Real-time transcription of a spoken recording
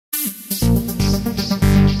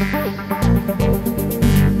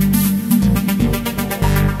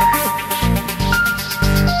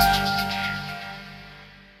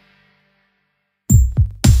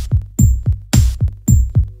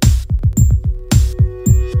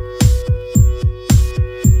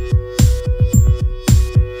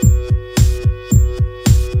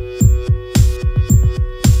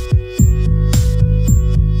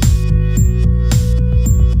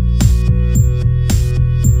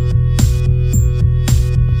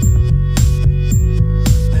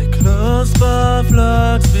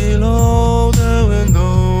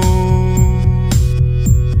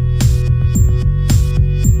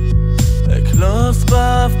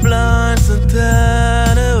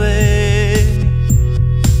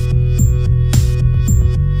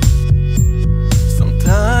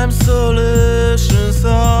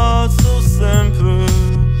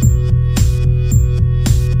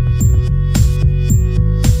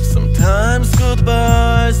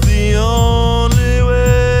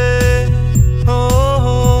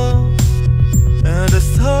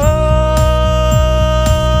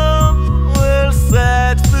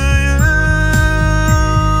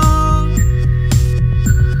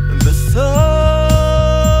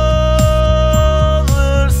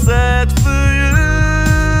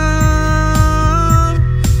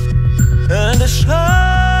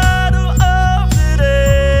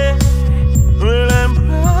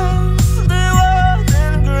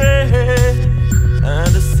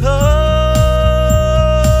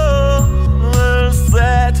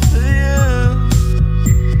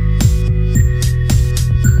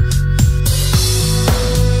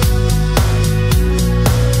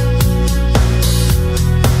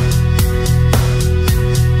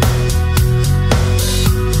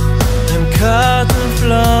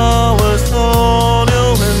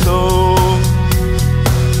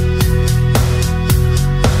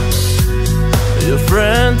Your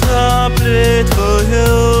friends are plead for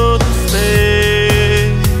you to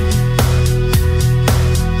stay.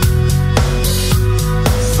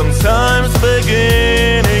 Sometimes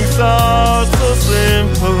beginnings are so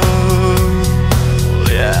simple,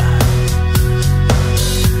 yeah.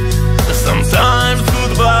 Sometimes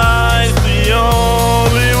goodbye's the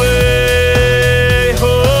only way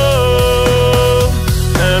home,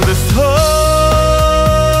 and this home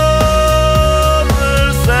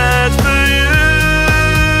will set for you.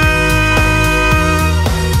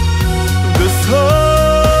 This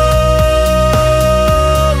home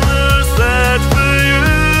will set for you,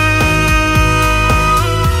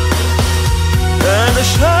 and the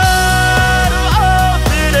shadow of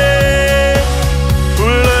the day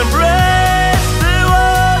will embrace the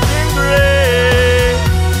world in grey,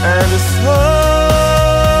 and the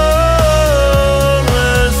sun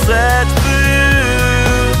will set for you.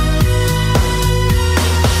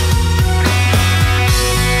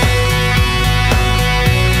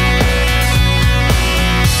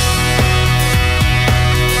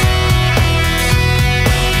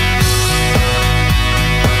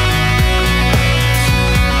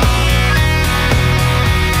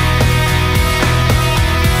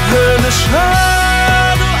 And the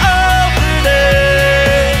shadow of the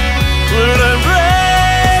day will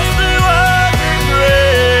embrace the world in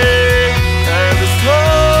grey, and the sun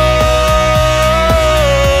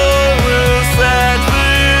will set for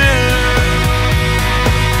you.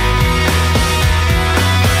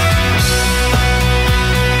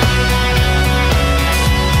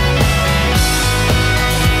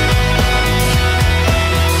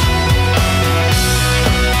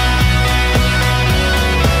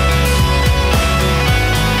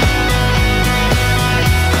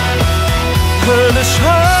 And the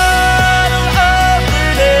shadow of the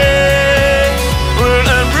day will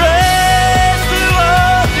embrace the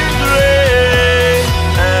world in grey,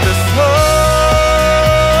 and the sun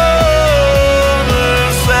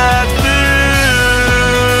will set for you.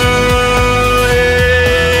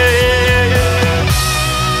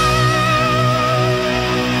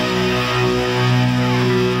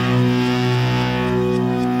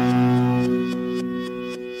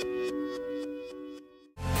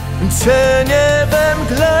 Cienie we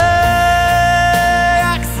mgle,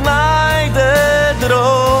 jak znajdę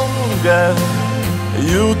drogę.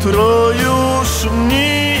 Jutro już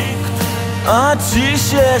nikt, a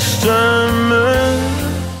dziś jeszcze my.